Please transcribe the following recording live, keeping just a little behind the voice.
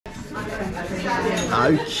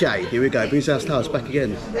Okay, here we go. Booze House Tales back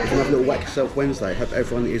again with another little Whack Yourself Wednesday. Hope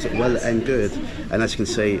everyone is well and good. And as you can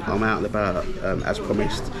see, I'm out and about as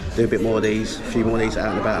promised. Do a bit more of these, a few more of these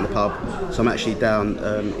out and about in the pub. So I'm actually down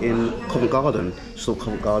in Covent Garden. Still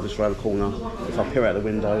Covent Garden's around the corner. If I peer out the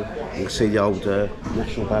window, you can see the old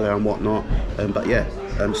National Ballet and whatnot. But yeah,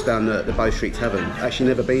 it's down the Bow Street Tavern. Actually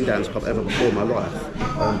never been down this pub ever before in my life.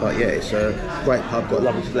 But yeah, it's a great pub, got a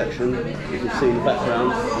lovely selection. You can see in the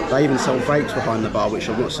background. They even sell vapes behind the bar, which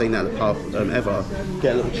I've not seen at the pub ever.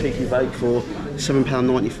 Get a little cheeky vape for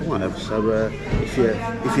 £7.95. So if you're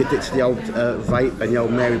addicted to the old vape and the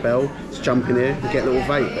old Mary Bell, just jump in here and get a little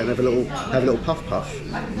vape and have a little puff.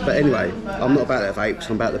 But anyway, I'm not about the vapes,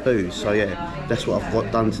 I'm about the booze. So yeah, that's what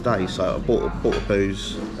I've done today. So I bought a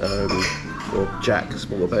booze. Or Jack's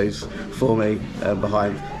bought a booze for me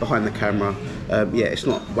behind the camera. Yeah, it's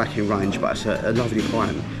not whacking range, but it's a lovely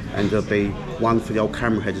pint. And there'll be one for the old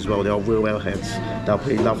camera heads as well, the old real well heads. They'll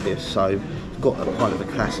really love this. So I've got a pint of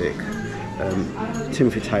a classic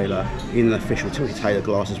Timothy Taylor in an official Timothy Taylor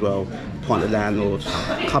glass as well. Pint of Landlord,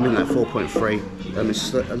 coming at 4.3.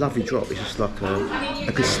 It's a lovely drop. It's just like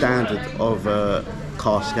a good standard of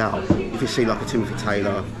cask ale. If you see like a Timothy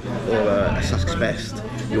Taylor or a Sussex Best,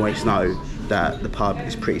 you always know that the pub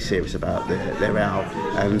is pretty serious about their ale.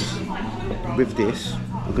 And with this,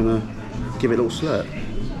 I'm gonna give it a little slurp.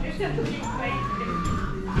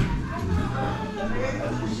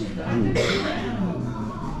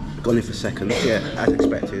 Gone in for seconds, yeah, as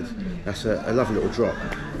expected. That's a lovely little drop.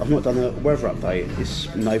 I've not done a weather update.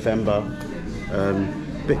 It's November,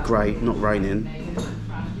 bit grey, not raining,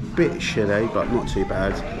 bit chilly, but not too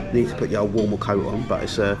bad. Need to put the old warmer coat on, but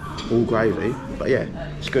it's all gravy. But yeah,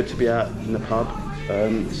 it's good to be out in the pub.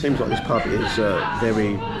 Seems like this pub is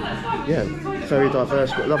very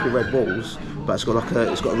diverse. Got lovely red walls, but it's got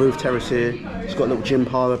a roof terrace here. It's got a little gym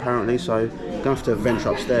parlour apparently, so gonna have to venture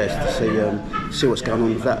upstairs to see what's going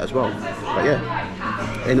on with that as well. But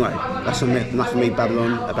yeah, anyway, that's enough of me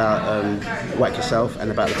babbling about Whack Yourself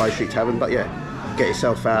and about the Bow Street Tavern. But yeah, get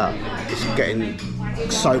yourself out. It's getting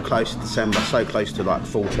so close to December, so close to like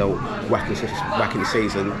full tilt whacking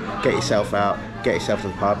season. Get yourself out, get yourself to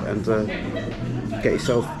the pub, and get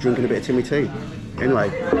yourself drinking a bit of Timmy tea. Anyway,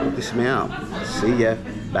 this is me out. See ya.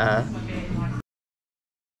 Bye.